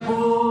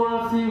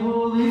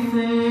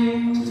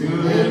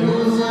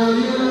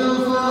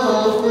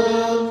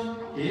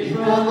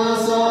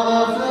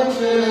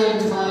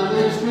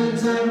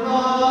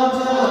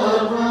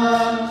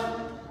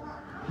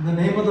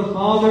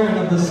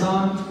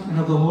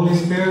Holy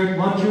Spirit,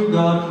 one true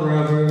God,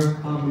 forever.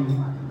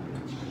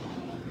 Amen.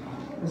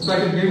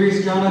 Respected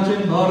Giri,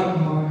 Jonathan,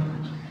 Kumar,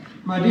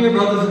 my dear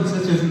brothers and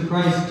sisters in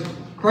Christ,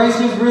 Christ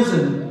is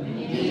risen.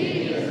 Indeed,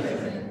 he is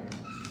risen.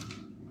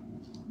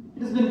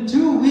 It has been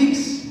 2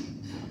 weeks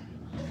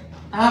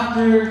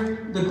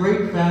after the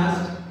great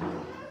fast,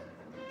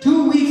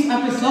 2 weeks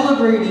after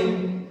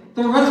celebrating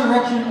the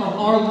resurrection of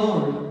our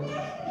Lord.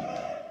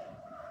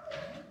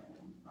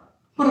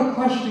 But a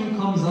question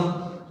comes up.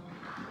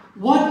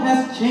 What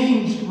has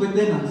changed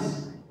within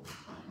us?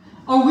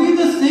 Are we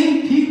the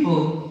same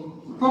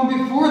people from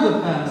before the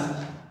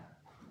fast?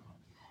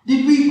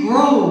 Did we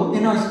grow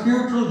in our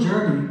spiritual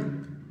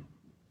journey?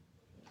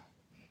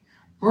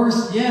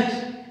 Worse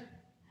yet,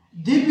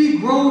 did we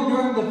grow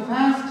during the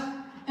fast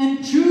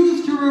and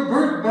choose to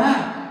revert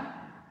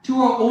back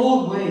to our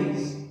old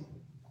ways?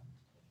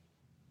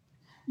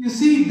 You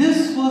see,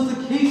 this was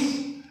the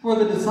case for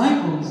the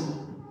disciples.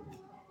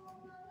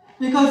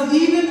 Because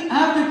even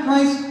after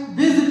Christ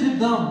visited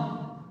them,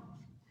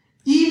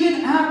 even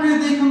after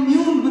they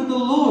communed with the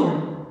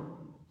Lord,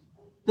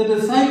 the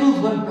disciples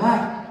went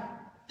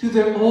back to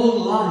their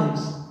old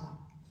lives.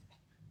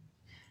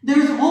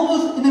 There's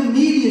almost an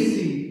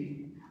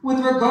immediacy with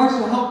regards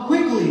to how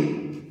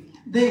quickly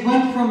they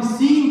went from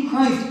seeing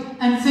Christ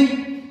and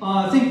St.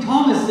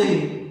 Thomas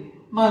saying,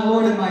 "My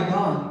Lord and my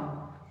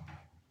God,"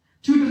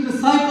 to the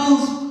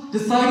disciples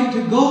deciding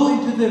to go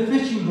into their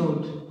fishing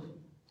boat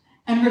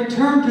and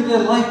return to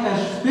their life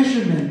as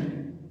fishermen,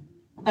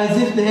 as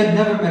if they had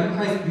never met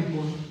Christ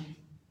before.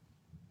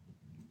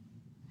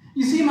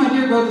 You see, my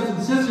dear brothers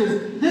and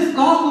sisters, this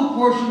gospel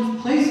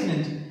portion's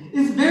placement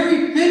is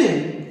very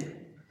fitting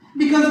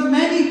because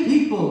many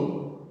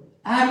people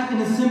act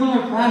in a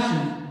similar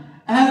fashion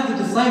as the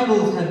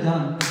disciples had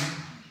done.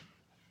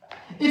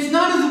 It's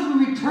not as if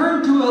we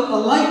return to a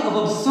life of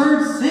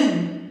absurd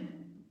sin,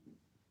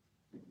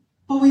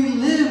 but we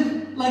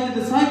live like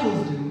the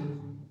disciples do.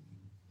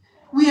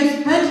 We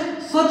had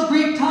spent such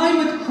great time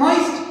with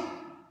Christ,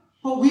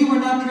 but we were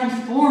not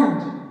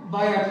transformed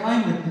by our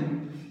time with Him.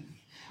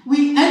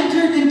 We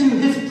entered into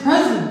His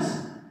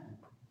presence,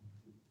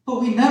 but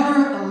we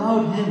never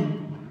allowed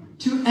Him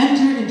to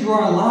enter into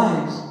our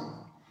lives,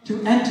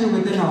 to enter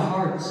within our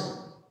hearts.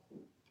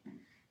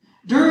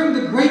 During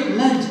the Great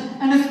Lent,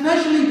 and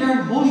especially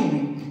during Holy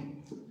Week,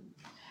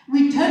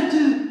 we tend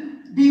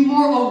to be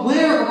more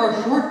aware of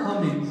our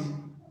shortcomings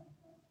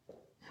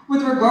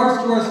with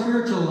regards to our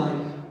spiritual life.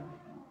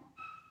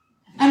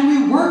 And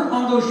we work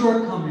on those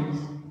shortcomings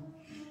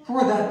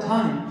for that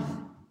time.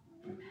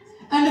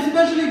 And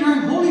especially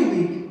during Holy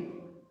Week,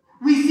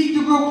 we seek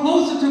to grow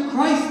closer to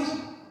Christ.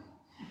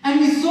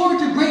 And we soar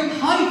to great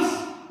heights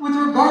with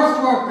regards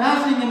to our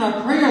fasting and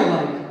our prayer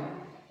life.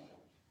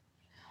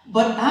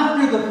 But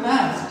after the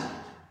fast,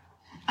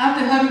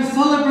 after having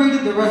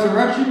celebrated the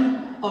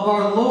resurrection of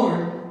our Lord,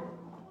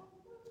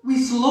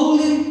 we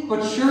slowly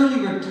but surely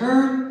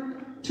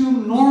return to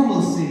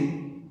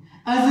normalcy,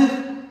 as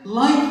if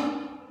life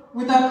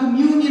without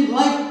communion,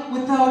 life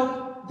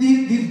without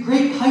these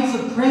great heights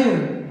of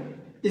prayer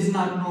is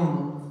not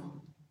normal.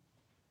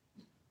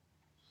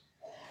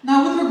 Now,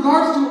 with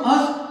regards to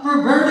us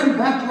reverting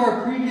back to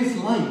our previous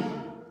life,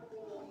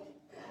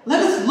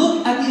 let us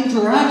look at the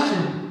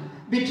interaction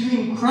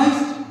between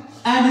Christ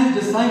and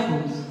His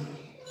disciples.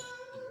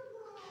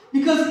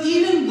 Because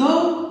even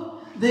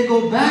though they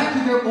go back to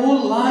their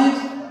old lives,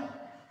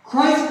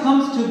 Christ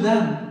comes to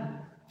them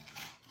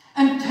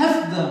and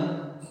tests them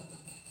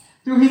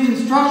through His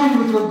instruction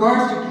with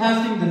regards to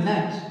casting the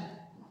net.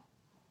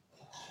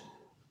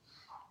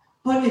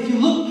 But if you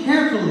look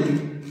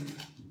carefully,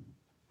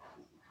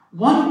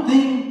 one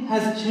thing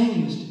has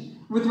changed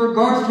with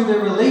regards to their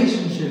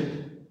relationship.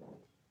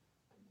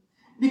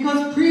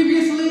 Because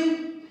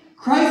previously,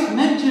 Christ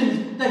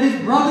mentioned that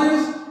His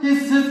brothers,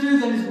 His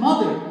sisters, and His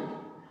mother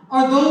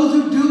are those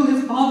who do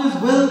His Father's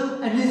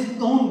will and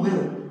His own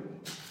will.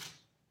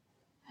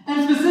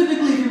 And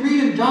specifically, if you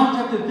read in John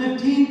chapter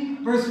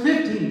 15, verse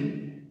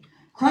 15,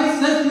 Christ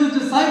says to His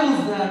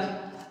disciples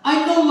that,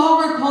 "I no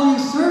longer call you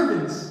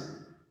servants,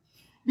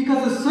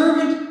 because a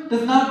servant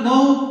does not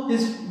know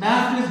his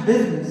master's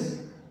business.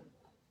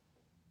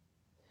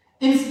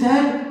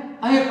 Instead,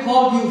 I have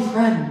called you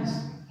friends,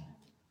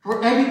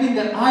 for everything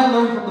that I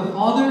learned from the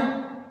Father,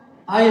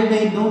 I have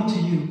made known to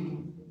you."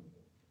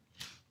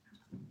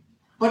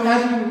 But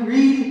as we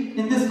read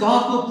in this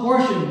gospel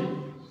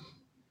portion,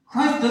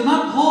 Christ does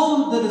not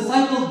call the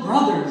disciples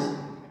brothers.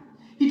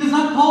 He does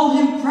not call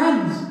Him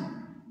friends.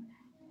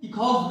 He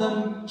calls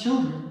them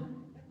children.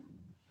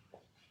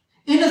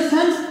 In a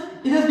sense,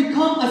 it has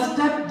become a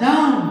step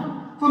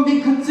down from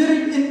being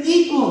considered an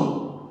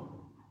equal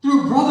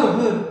through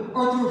brotherhood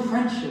or through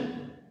friendship.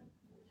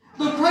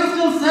 But Christ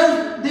still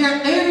says they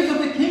are heirs of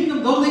the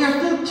kingdom, though they are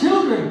still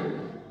children.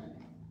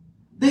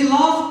 They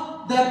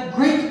lost that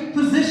great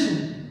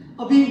position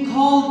of being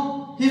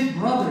called His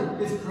brother,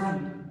 His friend.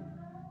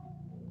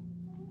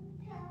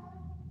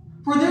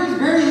 For there is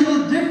very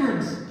little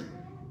difference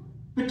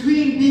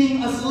between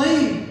being a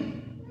slave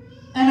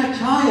and a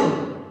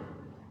child.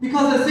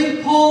 Because as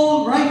St.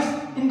 Paul writes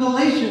in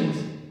Galatians.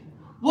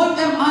 What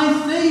am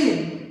I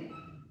saying?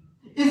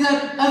 Is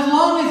that as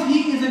long as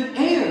he is an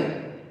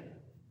heir,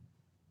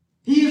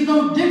 he is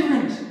no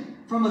different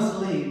from a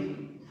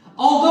slave.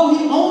 Although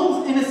he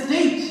owns an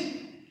estate,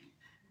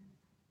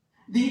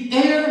 the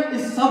heir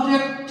is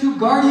subject to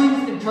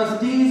guardians and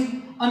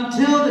trustees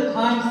until the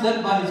time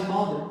set by his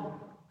father.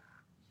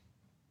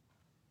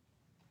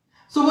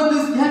 So what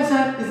this gets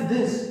at is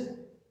this.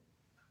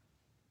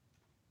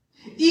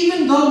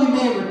 Even though we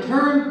may have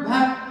returned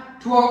back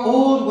to our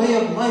old way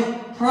of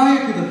life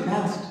prior to the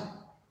fast,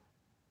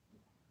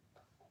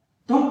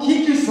 don't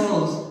kid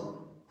yourselves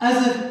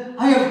as if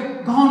I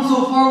have gone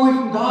so far away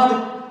from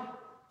God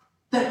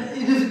that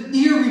it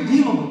is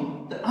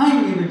irredeemable, that I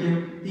am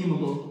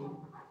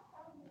irredeemable.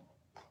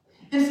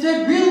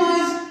 Instead,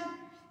 realize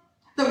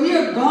that we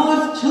are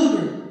God's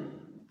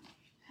children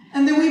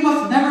and that we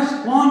must never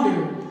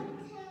squander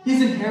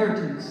his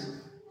inheritance.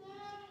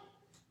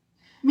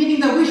 Meaning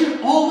that we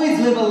should always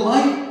live a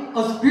life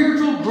of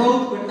spiritual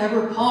growth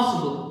whenever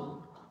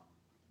possible.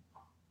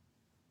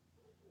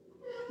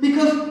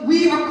 Because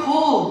we are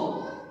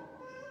called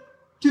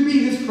to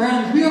be his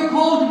friends. We are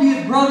called to be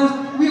his brothers.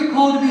 We are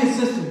called to be his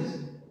sisters.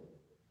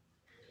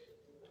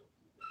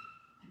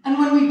 And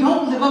when we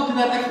don't live up to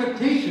that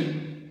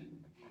expectation,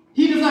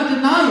 he does not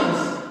deny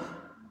us,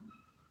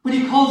 but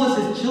he calls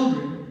us his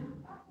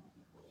children.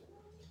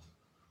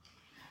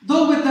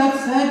 Though with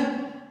that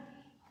said,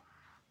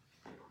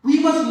 we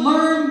must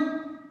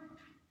learn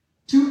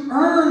to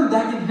earn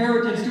that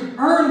inheritance, to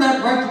earn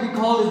that right to be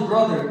called his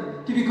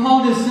brother, to be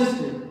called his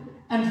sister,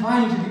 and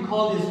finally to be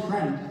called his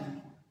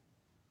friend.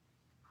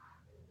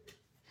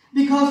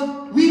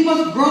 Because we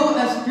must grow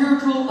as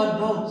spiritual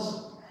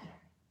adults.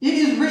 It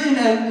is written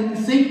in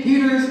St.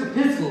 Peter's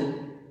epistle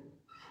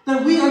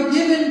that we are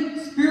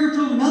given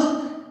spiritual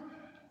milk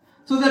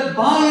so that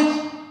by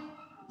it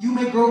you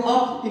may grow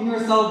up in your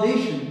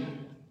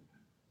salvation.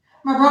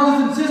 My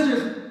brothers and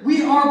sisters,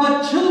 we are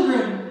but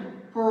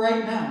children for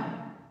right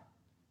now.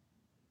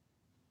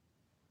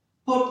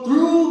 But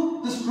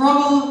through the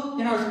struggle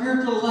in our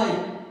spiritual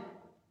life,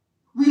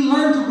 we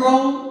learn to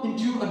grow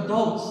into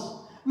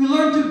adults. We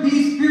learn to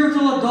be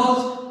spiritual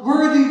adults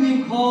worthy of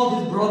being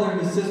called his brother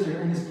and his sister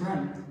and his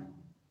friend.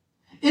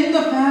 In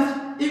the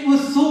fast, it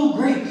was so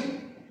great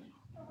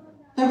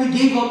that we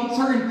gave up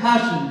certain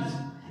passions.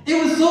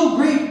 It was so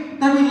great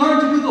that we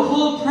learned to do the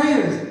whole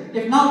prayers.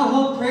 If not the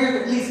whole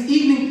prayer, at least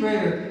evening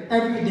prayer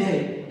every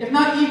day. If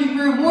not evening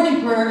prayer,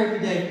 morning prayer every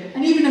day.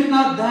 And even if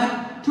not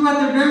that, to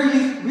at the very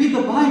least read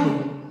the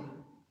Bible.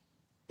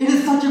 It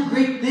is such a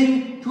great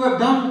thing to have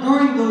done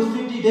during those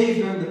 50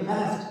 days during the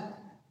fast.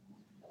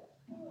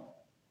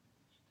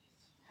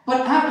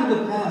 But after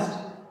the fast,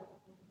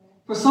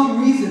 for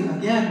some reason,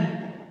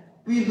 again,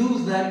 we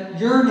lose that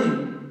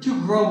yearning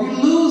to grow. We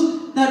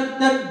lose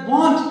that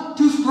want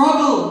to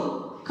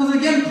struggle. Because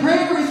again,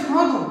 prayer is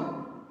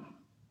struggle.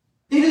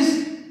 It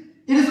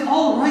is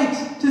all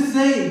right to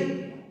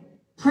say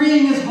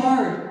praying is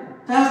hard,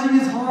 fasting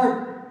is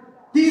hard.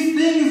 These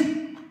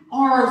things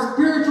are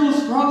spiritual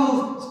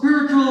struggles,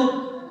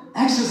 spiritual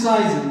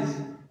exercises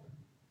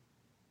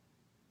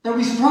that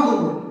we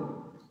struggle with.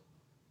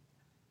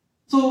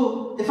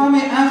 So, if I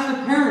may ask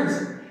the parents,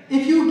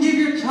 if you give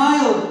your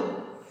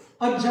child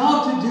a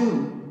job to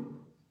do,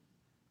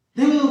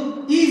 they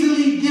will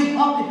easily give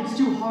up if it's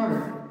too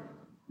hard,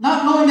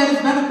 not knowing that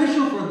it's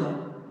beneficial for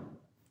them.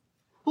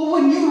 But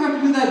when you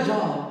have to do that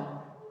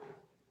job,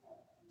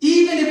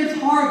 even if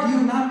it's hard, you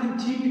will not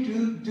continue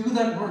to do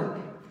that work.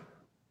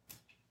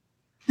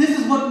 This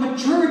is what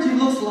maturity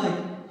looks like.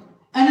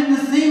 And in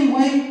the same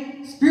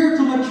way,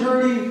 spiritual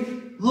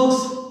maturity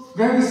looks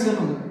very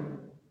similar.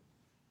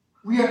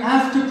 We are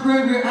asked to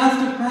pray, we are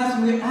asked to fast,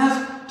 and we are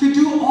asked to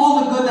do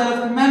all the good that is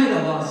commanded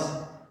of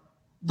us,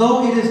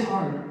 though it is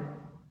hard.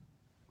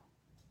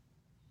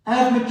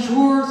 As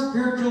mature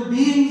spiritual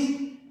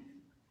beings,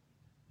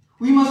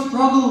 we must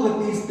struggle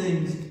with these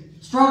things.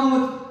 Struggle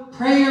with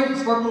prayer,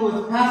 struggle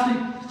with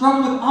fasting,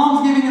 struggle with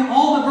almsgiving and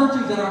all the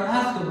virtues that are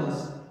asked of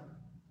us.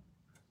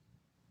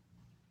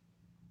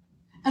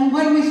 And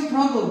when we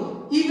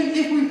struggle, even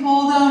if we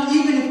fall down,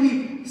 even if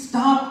we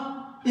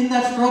stop in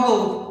that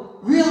struggle,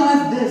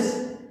 realize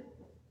this,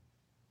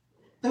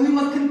 that we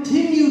must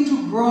continue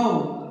to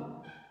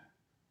grow.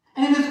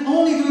 And it is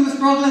only through the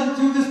struggle and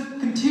through this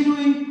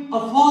continuing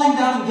of falling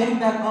down and getting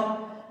back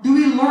up do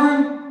we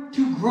learn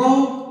to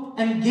grow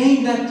and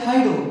gain that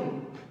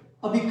title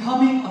of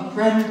becoming a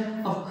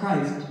friend of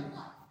Christ.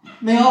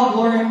 May all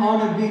glory and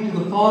honor be to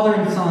the Father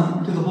and Son,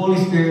 and to the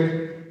Holy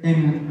Spirit.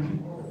 Amen.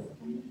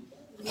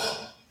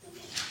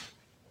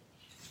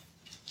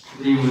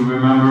 Today we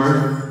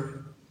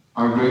remember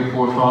our great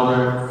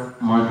forefather,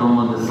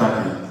 Martoma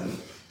II.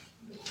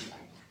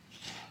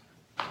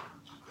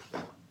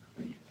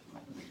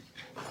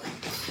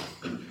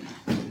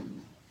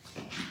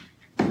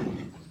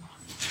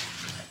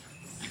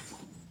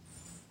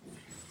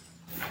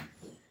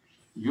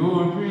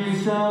 Your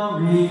praise shall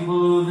be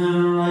clothed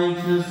in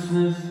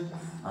righteousness,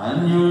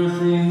 and your